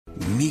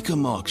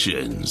Mecum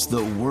Auctions,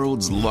 the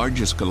world's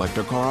largest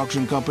collector car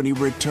auction company,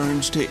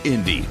 returns to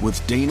Indy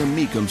with Dana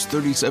Mecum's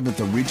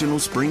 37th Original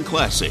Spring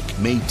Classic,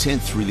 May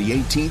 10th through the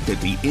 18th at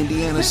the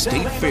Indiana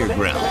State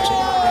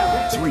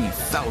Fairgrounds.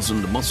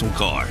 3,000 muscle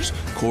cars,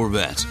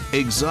 Corvettes,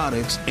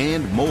 exotics,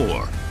 and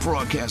more.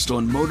 Broadcast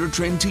on Motor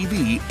Trend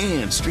TV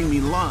and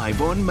streaming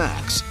live on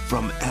Max.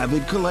 From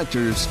avid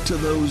collectors to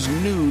those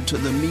new to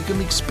the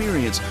Mecum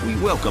experience, we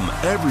welcome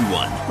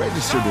everyone.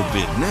 Register to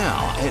bid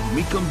now at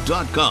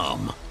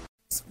Mecum.com.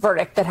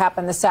 Verdict that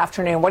happened this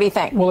afternoon. What do you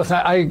think? Well, listen,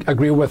 I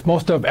agree with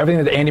most of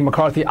everything that Andy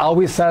McCarthy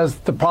always says.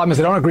 The problem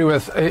is I don't agree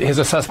with his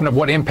assessment of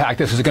what impact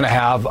this is going to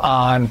have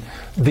on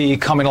the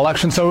coming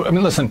election. So, I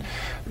mean, listen,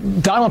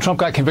 Donald Trump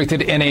got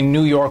convicted in a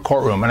New York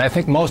courtroom, and I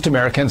think most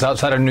Americans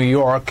outside of New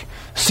York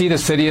see the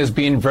city as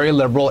being very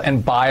liberal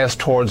and biased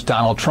towards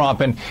Donald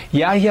Trump. And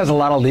yeah, he has a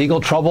lot of legal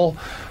trouble.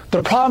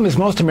 The problem is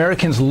most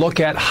Americans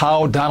look at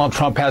how Donald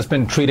Trump has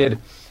been treated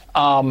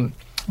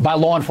by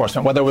law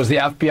enforcement, whether it was the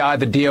FBI,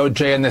 the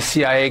DOJ, and the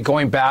CIA,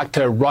 going back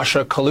to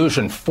Russia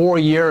collusion, 4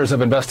 years of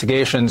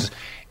investigations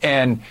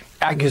and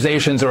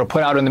accusations that were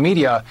put out in the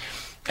media.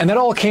 And that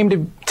all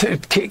came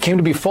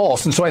to be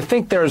false. And so I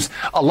think there's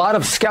a lot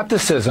of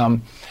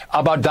skepticism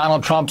about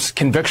Donald Trump's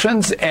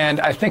convictions. And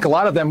I think a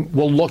lot of them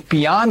will look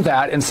beyond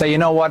that and say, you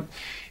know what,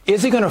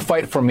 is he going to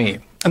fight for me?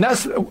 And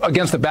that's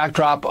against the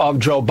backdrop of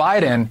Joe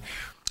Biden.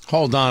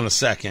 Hold on a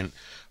second.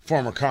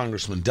 Former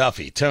Congressman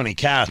Duffy, Tony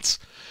Katz,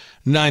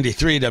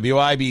 93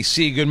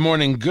 WIBC. Good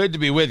morning. Good to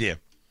be with you.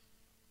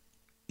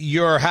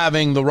 You're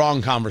having the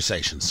wrong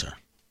conversation, sir.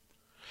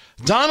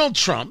 Donald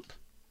Trump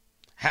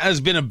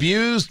has been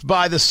abused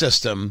by the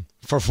system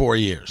for 4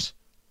 years.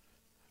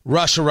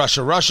 Russia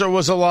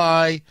was a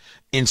lie.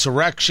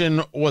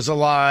 Insurrection was a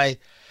lie.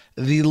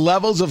 The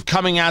levels of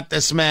coming at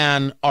this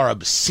man are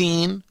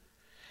obscene.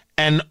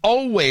 And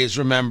always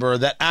remember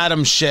that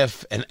Adam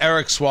Schiff and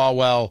Eric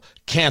Swalwell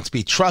can't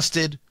be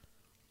trusted.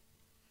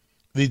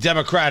 The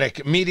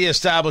Democratic media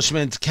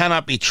establishment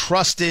cannot be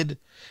trusted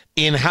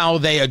in how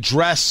they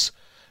address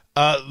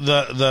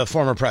the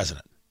former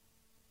president.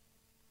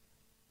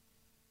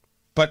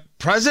 But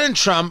President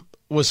Trump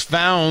was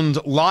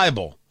found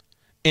liable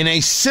in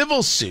a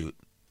civil suit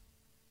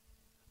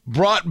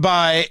brought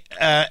by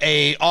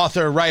a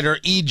author-writer,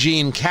 E.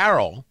 Jean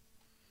Carroll,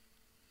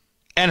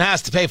 and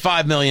has to pay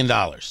 $5 million.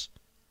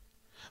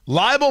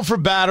 Liable for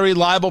battery,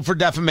 liable for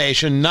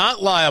defamation,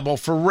 not liable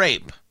for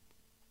rape.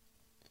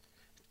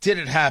 Did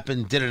it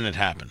happen? Didn't it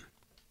happen?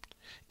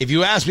 If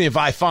you ask me if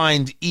I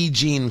find E.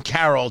 Jean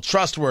Carroll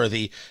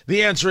trustworthy,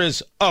 the answer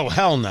is, oh,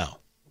 hell no.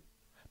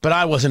 But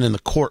I wasn't in the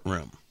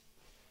courtroom.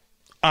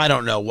 I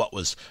don't know what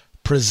was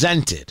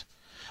presented.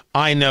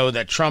 I know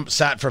that Trump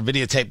sat for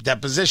videotape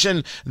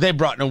deposition. They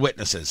brought no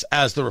witnesses,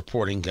 as the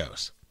reporting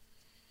goes.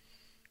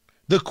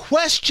 The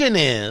question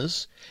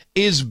is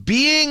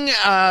being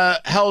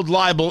held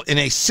liable in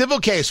a civil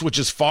case, which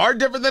is far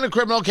different than a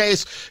criminal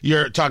case.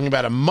 You're talking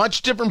about a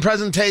much different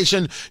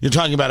presentation. You're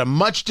talking about a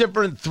much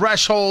different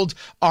threshold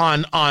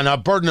on a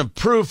burden of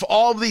proof,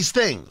 all of these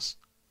things.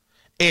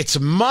 It's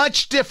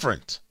much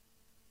different.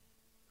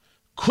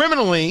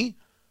 Criminally,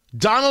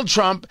 Donald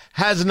Trump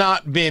has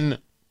not been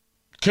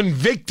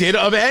convicted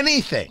of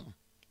anything.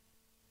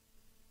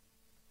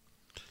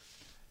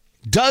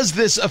 Does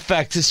this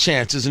affect his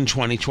chances in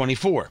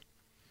 2024?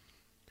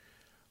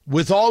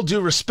 With all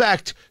due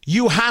respect,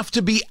 you have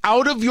to be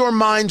out of your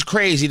mind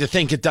crazy to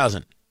think it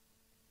doesn't.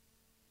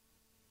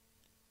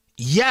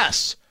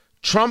 Yes,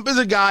 Trump is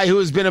a guy who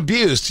has been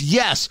abused.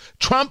 Yes,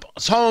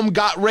 Trump's home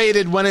got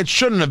raided when it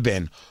shouldn't have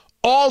been.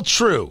 All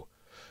true.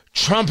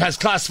 Trump has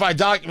classified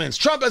documents.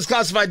 Trump has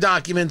classified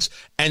documents,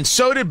 and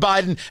so did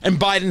Biden, and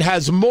Biden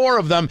has more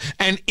of them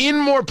and in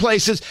more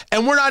places,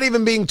 and we're not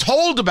even being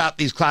told about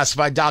these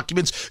classified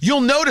documents.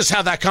 You'll notice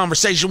how that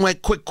conversation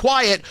went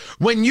quiet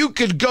when you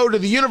could go to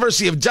the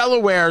University of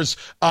Delaware's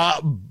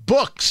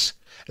books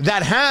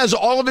that has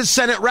all of his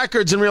Senate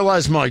records and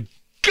realize, my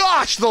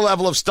gosh, the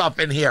level of stuff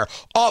in here.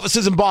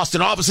 Offices in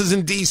Boston, offices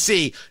in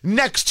D.C.,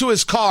 next to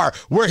his car,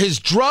 where his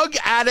drug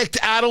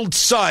addict-addled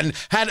son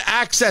had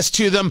access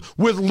to them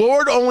with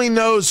Lord only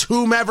knows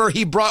whomever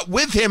he brought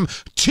with him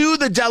to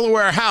the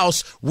Delaware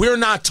house. We're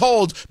not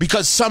told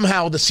because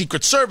somehow the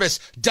Secret Service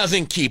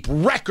doesn't keep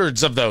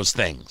records of those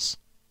things.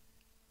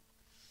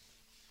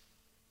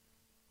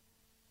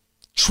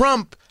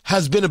 Trump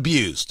has been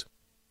abused.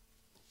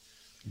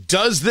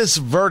 Does this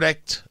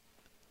verdict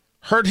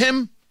hurt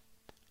him?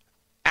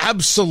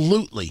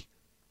 Absolutely.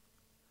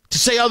 To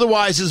say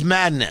otherwise is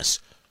madness.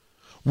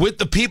 With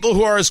the people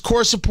who are his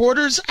core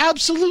supporters?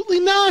 Absolutely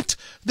not.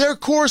 They're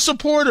core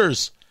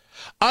supporters.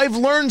 I've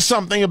learned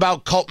something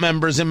about cult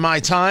members in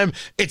my time.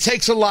 It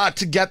takes a lot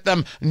to get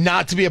them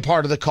not to be a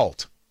part of the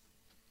cult.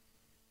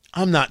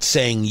 I'm not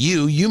saying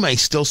you may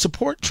still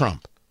support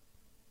Trump.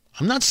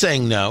 I'm not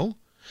saying no.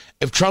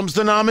 If Trump's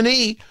the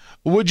nominee,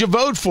 would you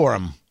vote for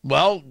him?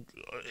 Well,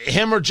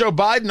 him or Joe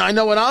Biden, I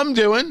know what I'm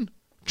doing.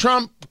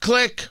 Trump,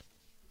 click.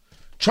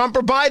 Trump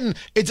or Biden,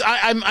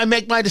 I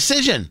make my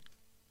decision.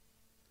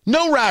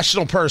 No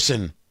rational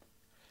person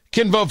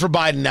can vote for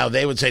Biden. Now,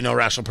 they would say no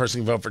rational person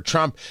can vote for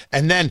Trump.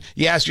 And then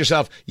you ask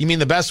yourself, you mean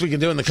the best we can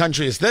do in the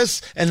country is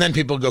this? And then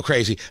people go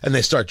crazy and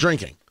they start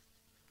drinking.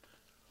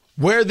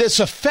 Where this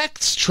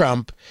affects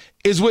Trump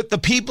is with the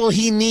people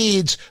he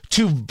needs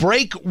to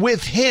break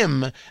with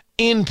him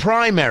in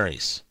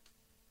primaries.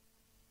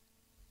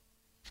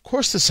 Of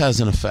course this has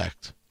an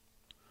effect.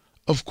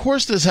 Of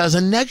course this has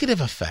a negative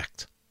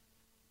effect.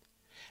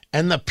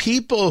 And the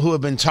people who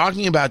have been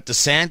talking about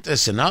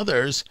DeSantis and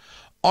others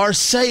are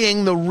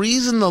saying the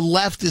reason the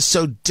left is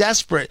so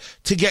desperate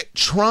to get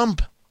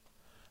Trump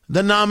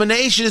the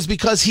nomination is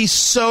because he's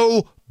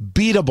so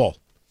beatable.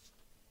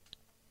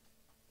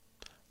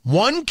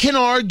 One can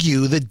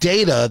argue the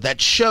data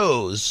that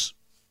shows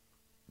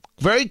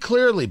very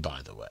clearly,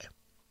 by the way,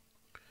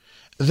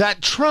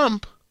 that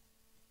Trump,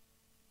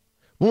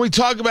 when we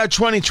talk about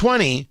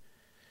 2020,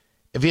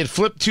 if he had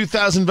flipped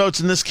 2,000 votes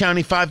in this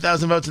county,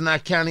 5,000 votes in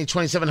that county,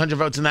 2,700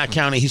 votes in that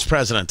county, he's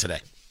president today.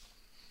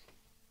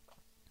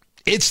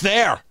 It's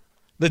there.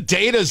 The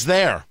data's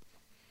there.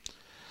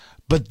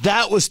 But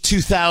that was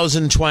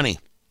 2020.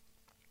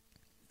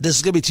 This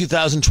is going to be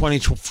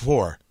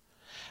 2024.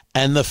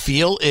 And the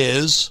feel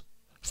is,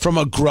 from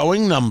a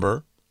growing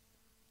number,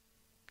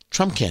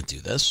 Trump can't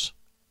do this.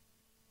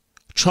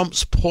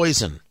 Trump's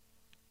poison.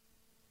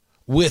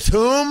 With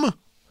whom?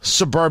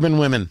 Suburban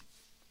women.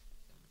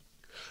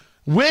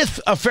 With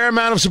a fair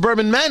amount of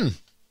suburban men.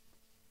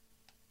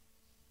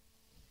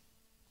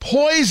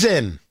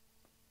 Poison.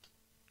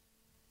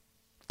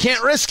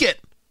 Can't risk it.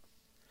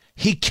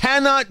 He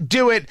cannot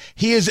do it.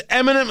 He is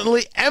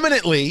eminently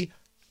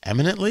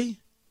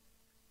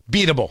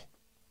beatable.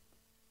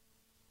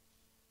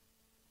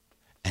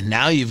 And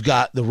now you've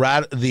got the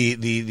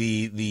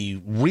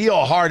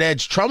real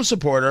hard-edged Trump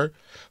supporter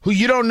who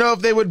you don't know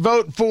if they would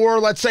vote for,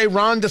 let's say,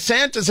 Ron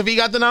DeSantis if he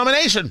got the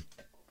nomination.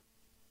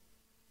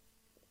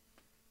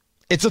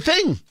 It's a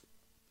thing.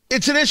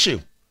 It's an issue.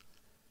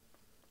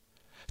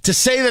 To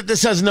say that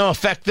this has no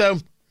effect, though,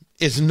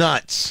 is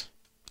nuts.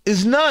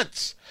 Is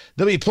nuts.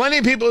 There'll be plenty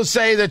of people who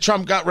say that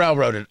Trump got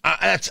railroaded.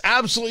 That's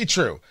absolutely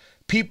true.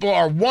 People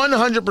are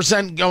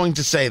 100% going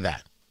to say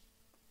that.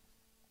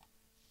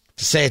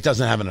 To say it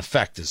doesn't have an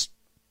effect is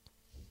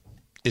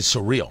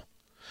surreal.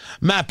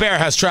 Matt Bear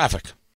has traffic.